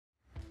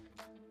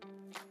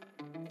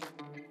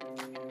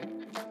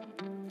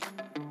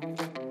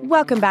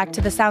Welcome back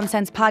to the Sound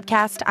Sense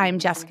podcast. I'm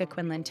Jessica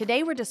Quinlan.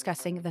 Today we're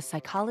discussing the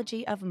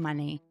psychology of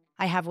money.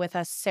 I have with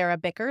us Sarah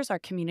Bickers, our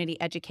community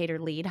educator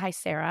lead. Hi,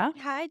 Sarah.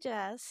 Hi,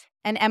 Jess.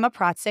 And Emma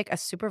Protzik, a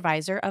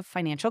supervisor of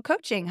financial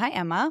coaching. Hi,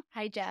 Emma.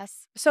 Hi,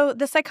 Jess. So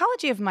the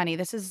psychology of money,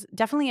 this is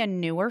definitely a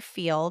newer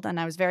field, and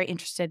I was very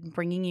interested in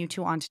bringing you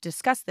two on to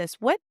discuss this.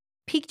 What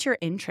piqued your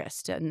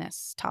interest in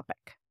this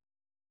topic?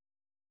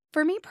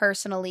 For me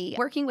personally,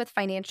 working with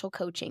financial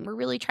coaching, we're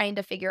really trying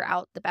to figure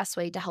out the best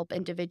way to help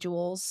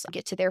individuals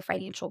get to their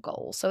financial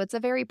goals. So it's a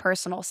very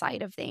personal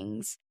side of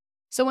things.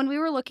 So when we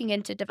were looking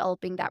into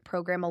developing that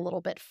program a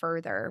little bit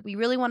further, we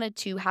really wanted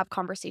to have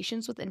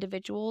conversations with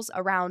individuals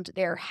around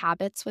their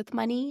habits with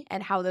money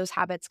and how those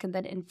habits can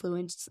then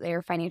influence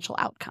their financial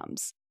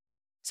outcomes.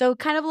 So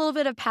kind of a little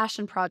bit of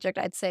passion project,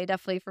 I'd say,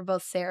 definitely for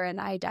both Sarah and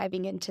I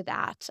diving into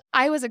that.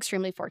 I was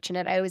extremely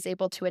fortunate. I was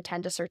able to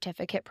attend a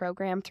certificate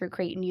program through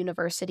Creighton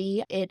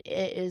University. It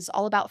is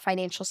all about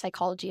financial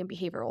psychology and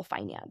behavioral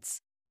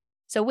finance.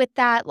 So with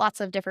that,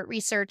 lots of different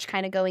research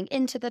kind of going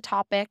into the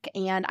topic.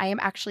 And I am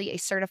actually a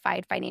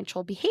certified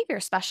financial behavior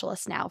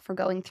specialist now for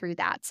going through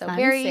that. So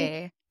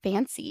very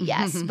fancy,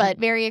 yes, but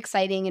very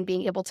exciting and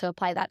being able to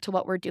apply that to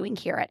what we're doing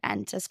here at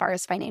ENT as far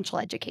as financial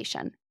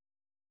education.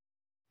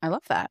 I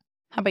love that.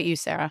 How about you,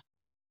 Sarah?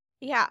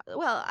 Yeah,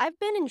 well, I've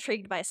been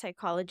intrigued by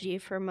psychology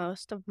for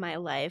most of my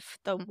life.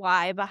 The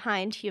why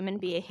behind human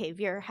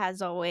behavior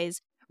has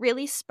always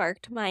really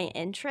sparked my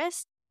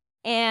interest.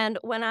 And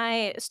when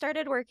I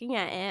started working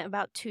at it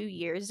about 2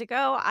 years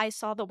ago, I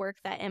saw the work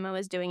that Emma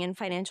was doing in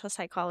financial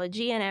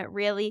psychology, and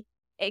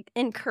it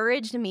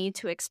encouraged me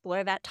to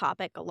explore that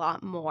topic a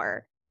lot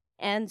more.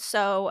 And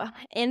so,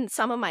 in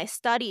some of my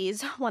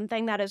studies, one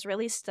thing that has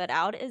really stood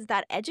out is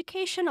that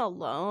education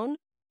alone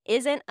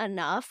isn't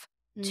enough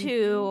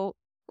to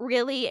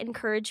really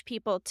encourage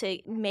people to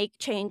make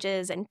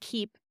changes and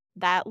keep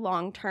that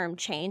long-term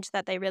change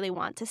that they really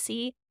want to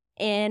see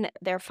in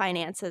their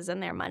finances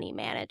and their money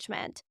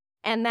management.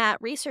 And that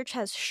research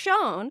has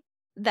shown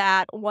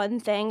that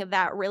one thing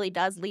that really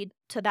does lead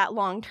to that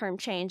long-term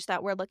change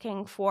that we're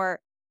looking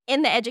for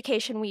in the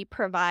education we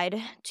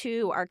provide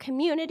to our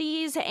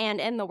communities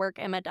and in the work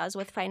Emma does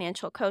with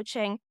financial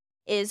coaching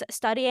is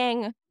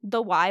studying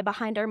the why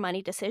behind our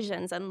money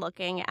decisions and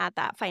looking at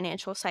that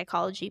financial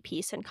psychology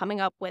piece and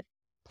coming up with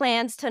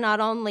plans to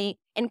not only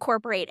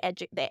incorporate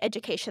the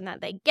education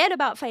that they get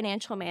about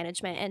financial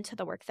management into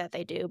the work that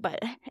they do, but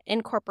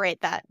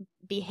incorporate that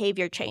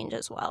behavior change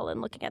as well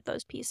and looking at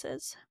those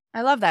pieces.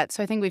 I love that.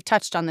 So I think we've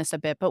touched on this a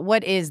bit, but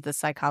what is the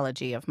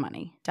psychology of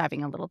money?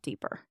 Diving a little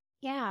deeper.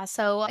 Yeah,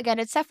 so again,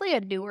 it's definitely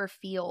a newer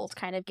field,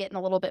 kind of getting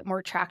a little bit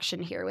more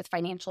traction here with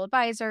financial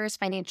advisors,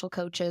 financial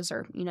coaches,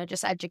 or,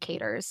 just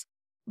educators.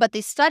 But the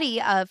study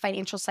of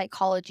financial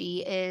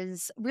psychology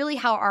is really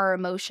how our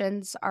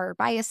emotions, our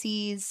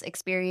biases,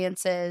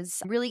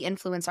 experiences really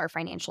influence our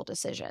financial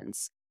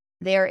decisions.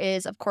 There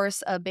is, of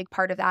course, a big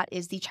part of that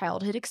is the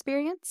childhood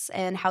experience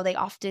and how they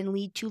often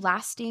lead to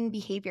lasting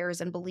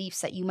behaviors and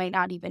beliefs that you might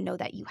not even know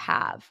that you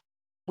have.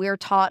 We're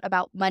taught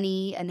about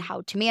money and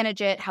how to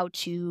manage it, how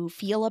to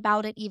feel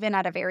about it, even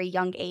at a very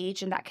young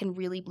age, and that can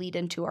really bleed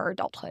into our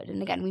adulthood.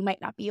 And again, we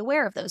might not be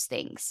aware of those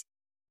things.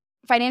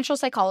 Financial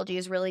psychology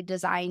is really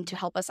designed to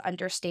help us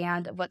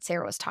understand what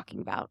Sarah was talking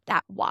about,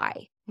 that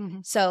why.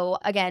 So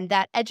again,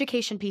 that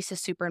education piece is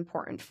super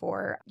important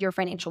for your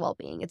financial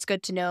well-being. It's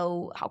good to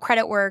know how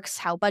credit works,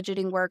 how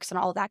budgeting works, and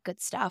all that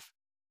good stuff.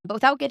 But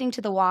without getting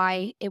to the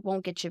why, it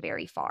won't get you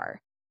very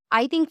far.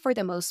 I think for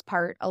the most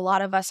part, a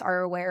lot of us are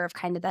aware of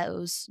kind of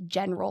those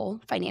general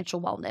financial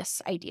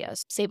wellness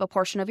ideas. Save a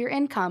portion of your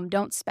income,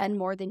 don't spend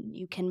more than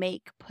you can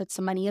make, put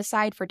some money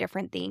aside for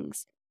different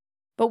things.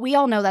 But we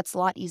all know that's a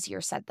lot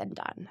easier said than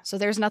done. So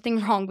there's nothing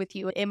wrong with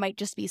you. It might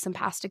just be some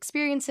past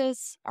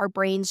experiences, our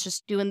brains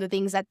just doing the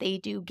things that they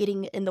do,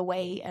 getting in the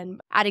way and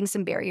adding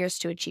some barriers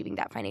to achieving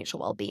that financial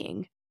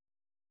well-being.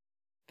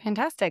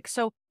 Fantastic.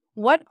 So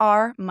what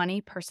are money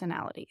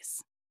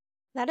personalities?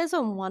 That is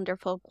a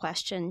wonderful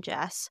question,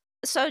 Jess.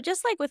 So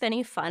just like with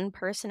any fun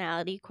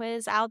personality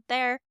quiz out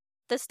there,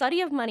 the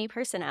study of money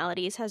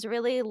personalities has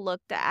really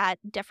looked at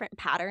different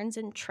patterns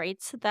and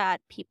traits that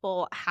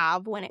people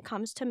have when it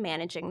comes to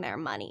managing their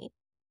money.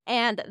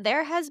 And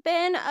there has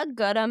been a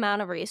good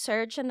amount of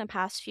research in the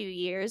past few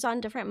years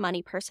on different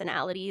money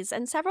personalities,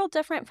 and several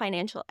different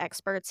financial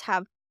experts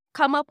have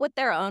come up with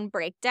their own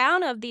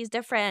breakdown of these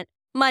different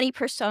money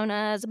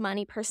personas,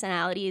 money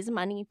personalities,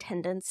 money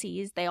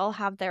tendencies. They all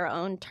have their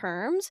own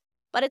terms.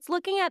 But it's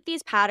looking at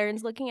these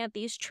patterns, looking at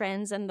these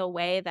trends and the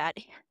way that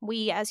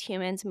we as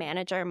humans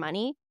manage our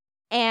money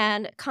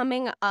and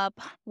coming up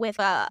with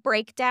a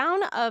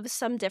breakdown of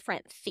some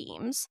different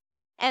themes.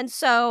 And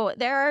so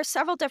there are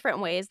several different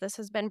ways this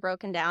has been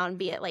broken down,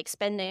 be it like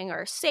spending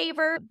or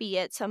saver, be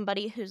it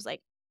somebody who's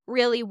like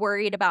really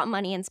worried about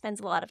money and spends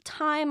a lot of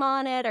time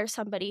on it, or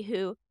somebody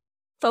who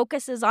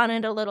focuses on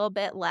it a little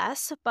bit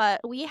less.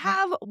 But we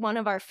have one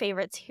of our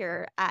favorites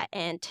here at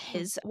ENT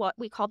is what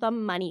we call the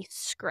money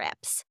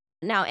scripts.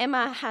 Now,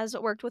 Emma has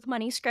worked with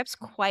money scripts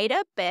quite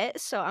a bit,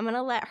 so I'm going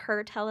to let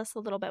her tell us a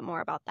little bit more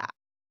about that.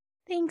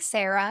 Thanks,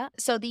 Sarah.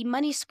 So the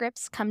money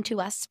scripts come to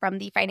us from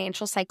the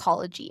Financial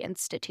Psychology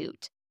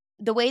Institute.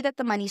 The way that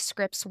the money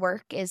scripts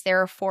work is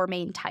there are 4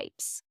 main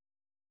types.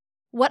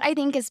 What I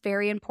think is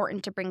very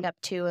important to bring up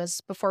too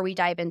is before we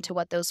dive into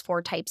what those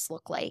 4 types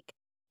look like,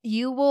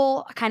 you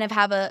will kind of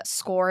have a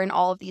score in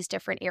all of these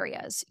different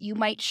areas. You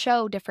might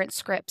show different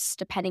scripts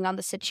depending on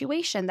the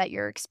situation that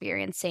you're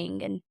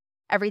experiencing and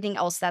everything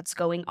else that's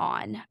going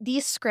on.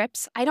 These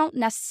scripts, I don't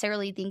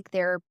necessarily think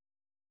they're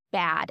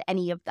bad,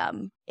 any of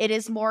them. It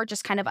is more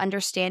just kind of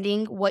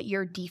understanding what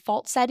your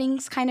default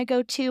settings kind of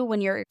go to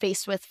when you're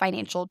faced with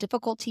financial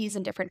difficulties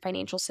and different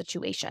financial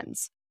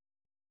situations.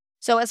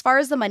 So as far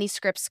as the money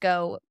scripts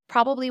go,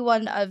 probably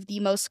one of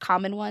the most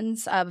common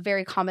ones, a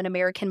very common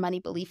American money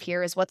belief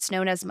here is what's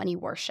known as money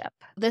worship.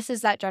 This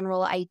is that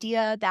general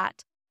idea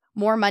that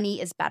more money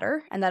is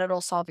better and that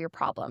it'll solve your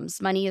problems.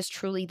 Money is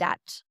truly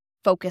that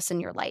focus in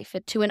your life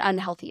to an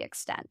unhealthy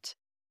extent.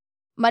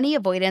 Money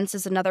avoidance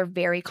is another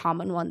very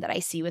common one that I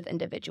see with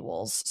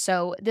individuals.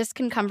 So this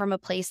can come from a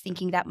place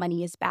thinking that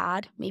money is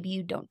bad. Maybe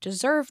you don't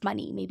deserve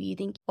money. Maybe you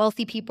think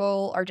wealthy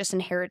people are just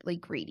inherently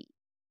greedy.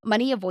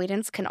 Money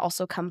avoidance can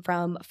also come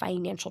from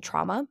financial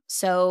trauma.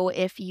 So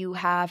if you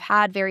have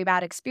had very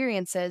bad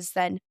experiences,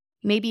 then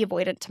maybe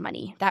avoidant to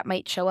money. That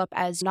might show up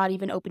as not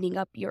even opening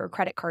up your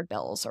credit card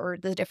bills or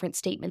the different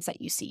statements that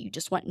you see. You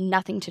just want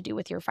nothing to do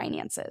with your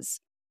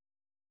finances.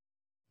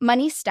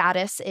 Money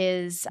status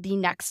is the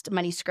next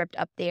money script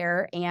up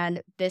there,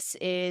 and this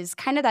is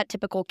kind of that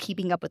typical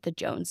keeping up with the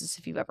Joneses,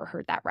 if you've ever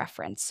heard that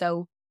reference.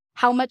 So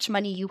how much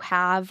money you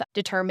have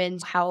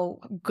determines how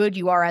good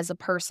you are as a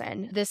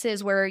person. This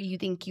is where you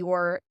think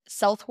your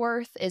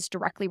self-worth is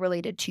directly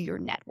related to your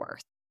net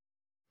worth.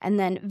 And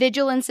then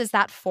vigilance is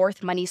that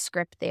 4th money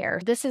script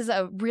there. This is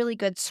a really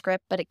good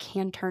script, but it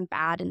can turn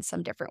bad in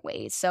some different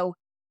ways. So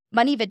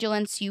money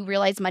vigilance, you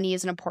realize money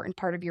is an important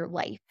part of your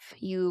life.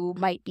 You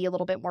might be a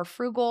little bit more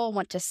frugal,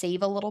 want to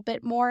save a little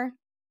bit more.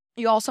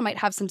 You also might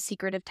have some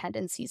secretive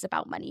tendencies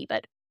about money,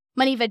 but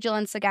money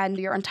vigilance, again,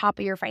 you're on top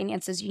of your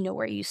finances, you know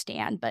where you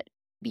stand, but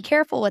be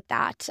careful with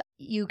that.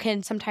 You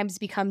can sometimes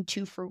become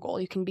too frugal.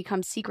 You can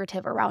become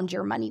secretive around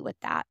your money with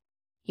that.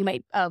 You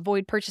might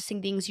avoid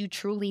purchasing things you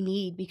truly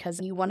need because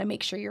you want to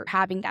make sure you're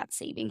having that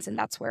savings, and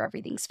that's where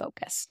everything's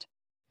focused.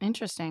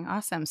 Interesting.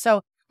 Awesome.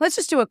 So let's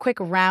just do a quick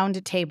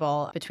round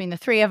table between the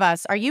 3 of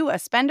us. Are you a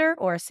spender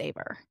or a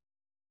saver?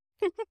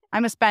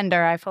 I'm a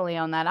spender. I fully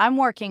own that. I'm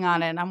working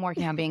on it. I'm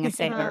working on being a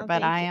saver,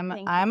 but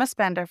I'm a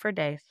spender for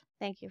days.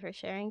 Thank you for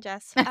sharing,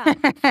 Jess.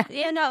 Working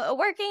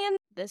in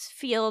this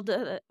field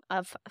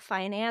of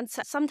finance,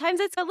 sometimes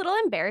it's a little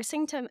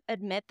embarrassing to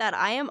admit that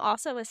I am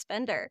also a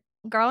spender.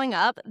 Growing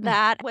up,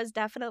 that was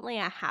definitely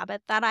a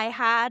habit that I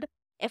had.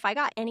 If I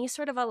got any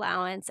sort of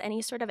allowance,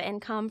 any sort of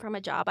income from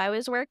a job I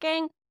was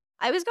working,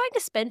 I was going to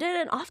spend it,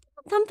 and often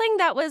something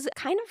that was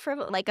kind of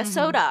frivolous, like a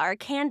soda or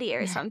candy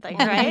or something,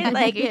 right?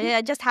 Like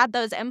I just had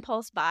those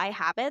impulse buy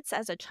habits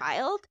as a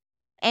child.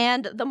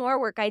 And the more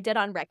work I did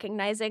on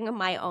recognizing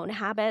my own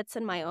habits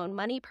and my own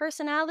money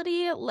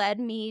personality led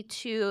me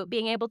to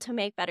being able to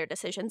make better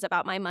decisions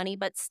about my money,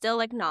 but still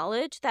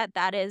acknowledge that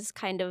that is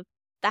kind of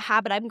the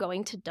habit I'm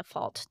going to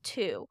default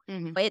to.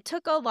 Mhm. It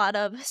took a lot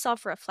of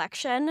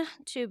self-reflection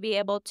to be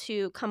able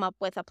to come up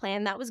with a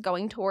plan that was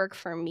going to work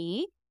for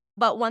me.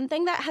 But one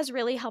thing that has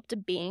really helped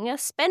being a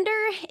spender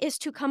is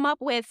to come up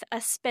with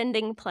a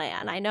spending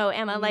plan. I know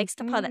Emma likes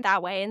to put it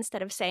that way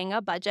instead of saying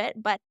a budget,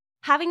 but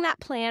having that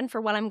plan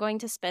for what I'm going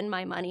to spend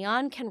my money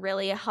on can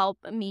really help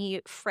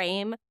me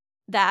frame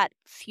that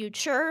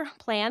future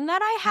plan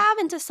that I have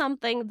into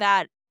something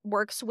that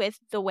works with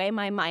the way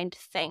my mind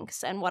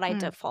thinks and what I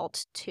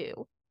default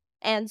to.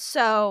 And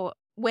so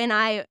when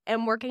I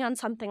am working on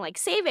something like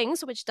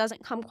savings, which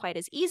doesn't come quite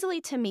as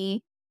easily to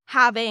me,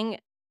 having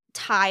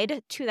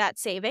tied to that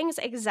savings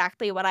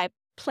exactly what I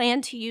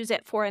plan to use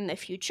it for in the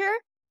future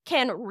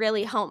can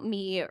really help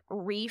me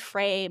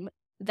reframe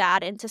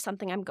that into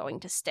something I'm going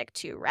to stick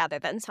to rather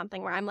than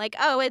something where I'm like,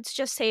 oh, it's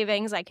just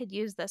savings. I could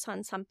use this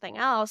on something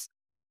else.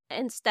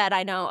 Instead,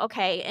 I know,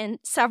 okay, in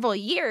several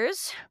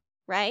years,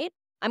 right,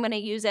 I'm going to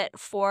use it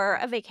for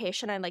a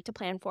vacation I'd like to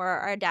plan for,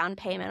 or a down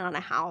payment on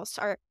a house,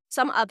 or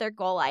some other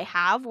goal I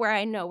have where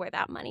I know where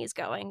that money is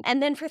going.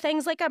 And then for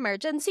things like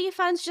emergency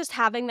funds, just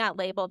having that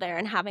label there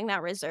and having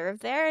that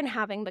reserve there and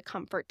having the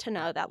comfort to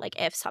know that, like,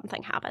 if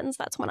something happens,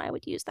 that's when I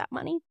would use that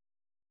money.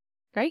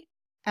 Great.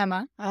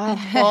 Emma?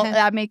 Well,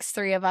 that makes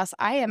 3 of us.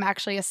 I am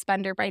actually a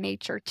spender by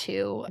nature,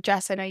 too.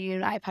 Jess, I know you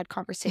and I have had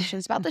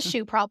conversations about the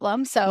shoe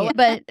problem.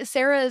 But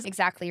Sarah is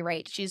exactly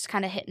right. She's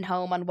kind of hitting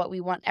home on what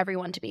we want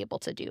everyone to be able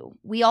to do.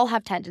 We all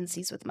have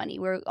tendencies with money.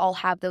 We all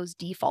have those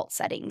default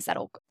settings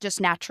that'll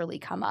just naturally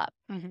come up.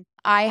 Mm-hmm.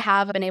 I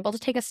have been able to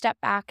take a step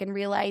back and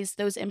realize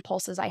those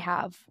impulses I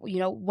have.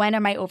 When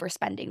am I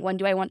overspending? When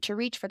do I want to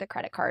reach for the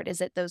credit card?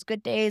 Is it those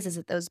good days? Is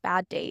it those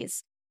bad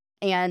days?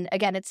 And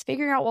again, it's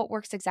figuring out what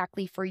works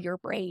exactly for your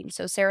brain.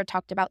 So Sarah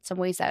talked about some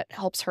ways that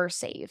helps her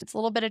save. It's a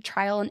little bit of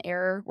trial and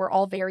error. We're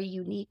all very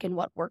unique in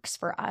what works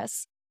for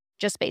us,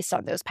 just based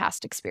on those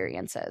past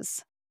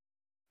experiences.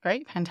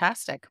 Great.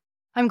 Fantastic.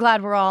 I'm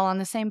glad we're all on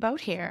the same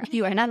boat here.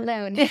 You are not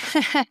alone.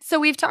 So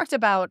we've talked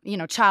about,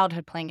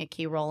 childhood playing a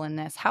key role in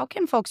this. How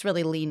can folks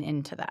really lean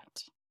into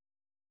that?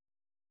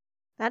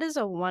 That is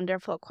a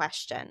wonderful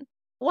question.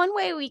 One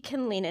way we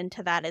can lean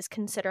into that is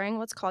considering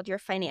what's called your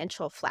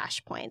financial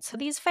flashpoints. So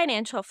these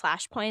financial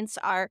flashpoints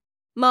are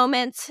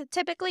moments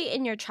typically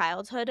in your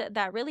childhood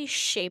that really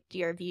shaped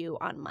your view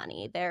on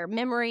money. They're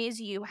memories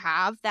you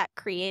have that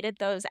created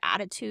those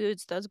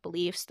attitudes, those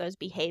beliefs, those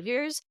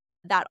behaviors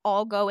that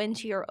all go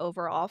into your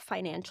overall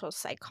financial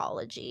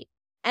psychology.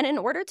 And in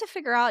order to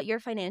figure out your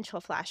financial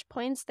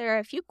flashpoints, there are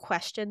a few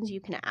questions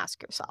you can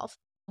ask yourself.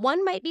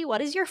 One might be,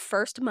 what is your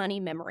first money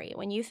memory?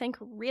 When you think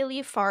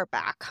really far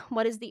back,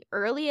 what is the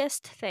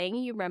earliest thing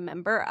you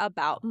remember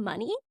about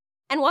money?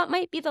 And what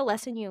might be the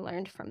lesson you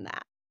learned from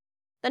that?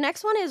 The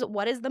next one is,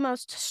 what is the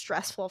most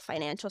stressful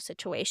financial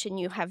situation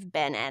you have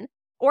been in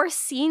or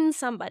seen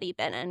somebody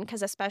been in?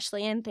 Because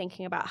especially in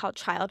thinking about how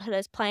childhood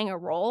is playing a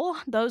role,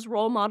 those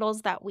role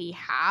models that we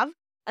have,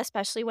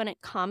 especially when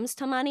it comes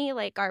to money,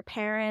 like our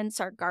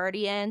parents, our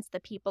guardians, the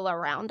people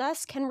around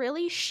us, can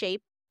really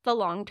shape the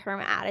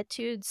long-term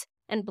attitudes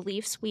and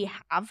beliefs we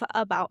have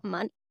about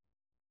money.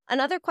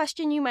 Another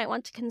question you might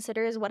want to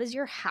consider is, what is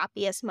your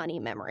happiest money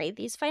memory?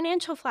 These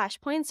financial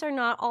flashpoints are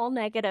not all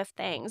negative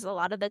things. A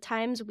lot of the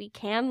times we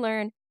can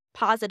learn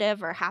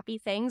positive or happy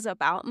things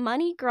about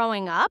money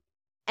growing up,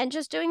 and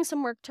just doing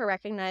some work to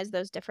recognize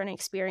those different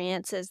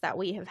experiences that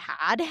we have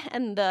had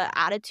and the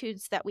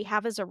attitudes that we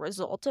have as a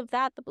result of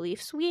that, the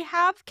beliefs we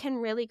have, can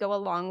really go a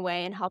long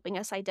way in helping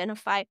us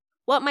identify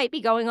what might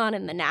be going on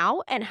in the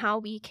now and how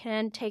we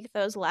can take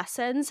those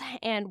lessons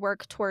and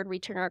work toward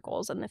reaching our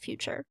goals in the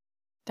future.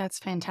 That's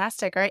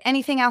fantastic. All right.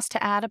 Anything else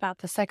to add about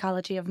the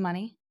psychology of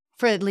money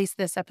for at least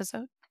this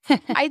episode?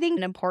 I think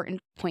an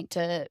important point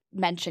to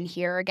mention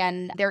here,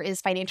 again, there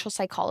is financial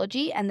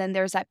psychology, and then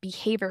there's that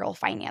behavioral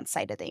finance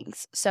side of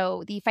things.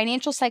 So the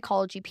financial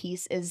psychology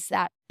piece is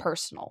that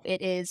personal.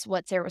 It is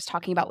what Sarah was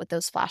talking about with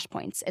those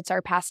flashpoints. It's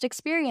our past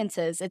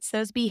experiences. It's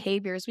those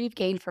behaviors we've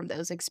gained from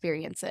those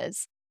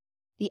experiences.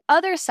 The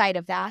other side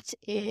of that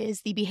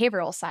is the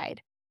behavioral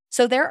side.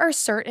 So there are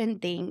certain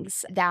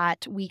things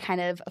that we kind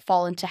of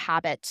fall into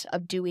habit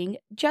of doing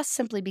just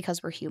simply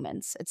because we're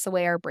humans. It's the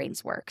way our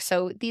brains work.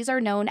 So these are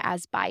known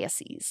as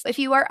biases. If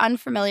you are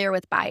unfamiliar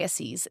with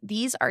biases,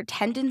 these are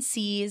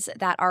tendencies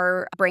that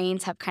our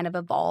brains have kind of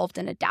evolved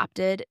and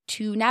adapted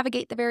to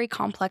navigate the very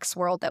complex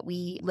world that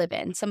we live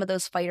in. Some of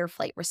those fight or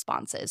flight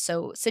responses.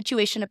 So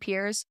situation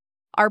appears,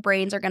 our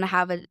brains are going to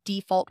have a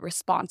default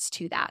response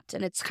to that.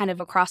 And it's kind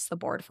of across the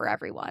board for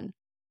everyone.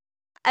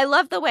 I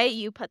love the way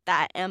you put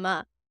that,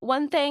 Emma.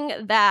 One thing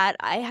that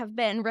I have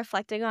been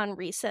reflecting on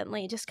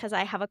recently, just because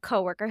I have a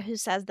coworker who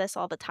says this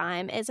all the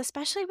time, is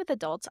especially with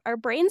adults, our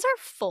brains are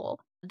full.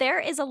 There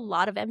is a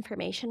lot of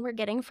information we're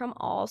getting from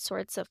all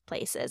sorts of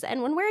places.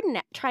 And when we're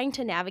trying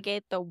to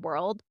navigate the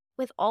world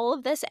with all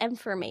of this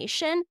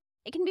information,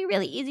 it can be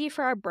really easy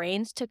for our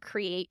brains to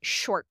create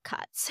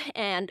shortcuts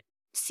and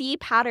see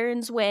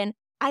patterns when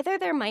either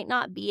there might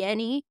not be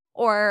any,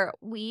 or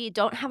we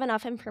don't have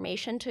enough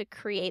information to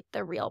create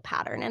the real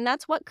pattern. And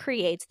that's what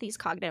creates these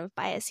cognitive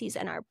biases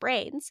in our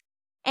brains.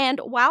 And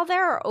while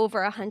there are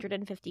over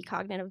 150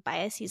 cognitive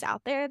biases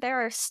out there,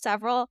 there are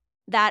several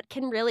that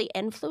can really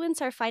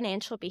influence our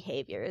financial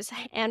behaviors.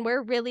 And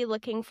we're really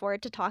looking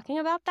forward to talking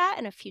about that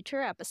in a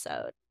future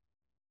episode.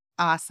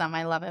 Awesome.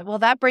 I love it. Well,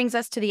 that brings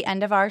us to the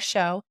end of our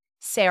show.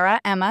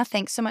 Sarah, Emma,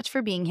 thanks so much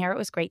for being here. It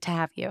was great to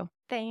have you.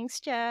 Thanks,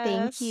 Jess.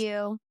 Thank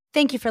you.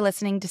 Thank you for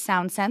listening to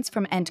Sound Sense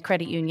from End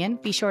Credit Union.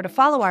 Be sure to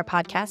follow our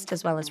podcast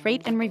as well as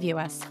rate and review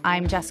us.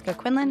 I'm Jessica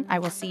Quinlan. I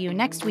will see you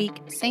next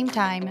week, same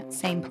time,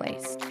 same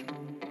place.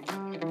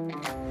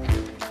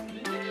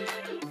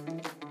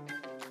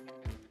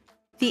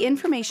 The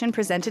information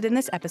presented in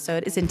this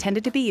episode is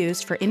intended to be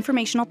used for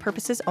informational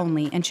purposes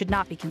only and should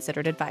not be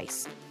considered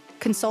advice.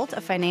 Consult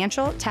a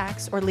financial,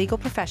 tax, or legal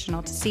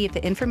professional to see if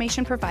the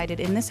information provided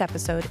in this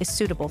episode is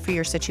suitable for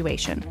your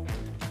situation.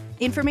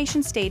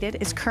 Information stated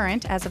is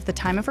current as of the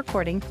time of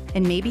recording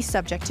and may be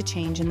subject to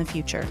change in the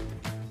future.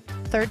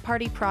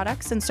 Third-party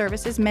products and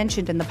services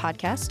mentioned in the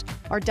podcast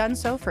are done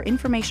so for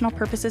informational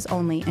purposes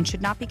only and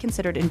should not be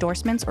considered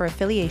endorsements or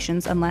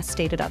affiliations unless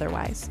stated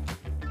otherwise.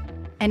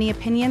 Any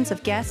opinions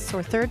of guests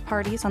or third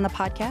parties on the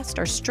podcast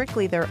are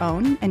strictly their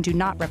own and do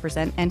not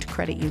represent End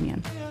Credit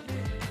Union.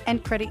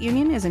 End Credit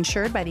Union is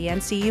insured by the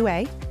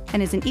NCUA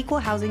and is an equal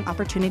housing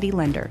opportunity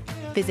lender.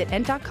 Visit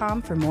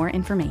end.com for more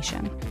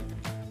information.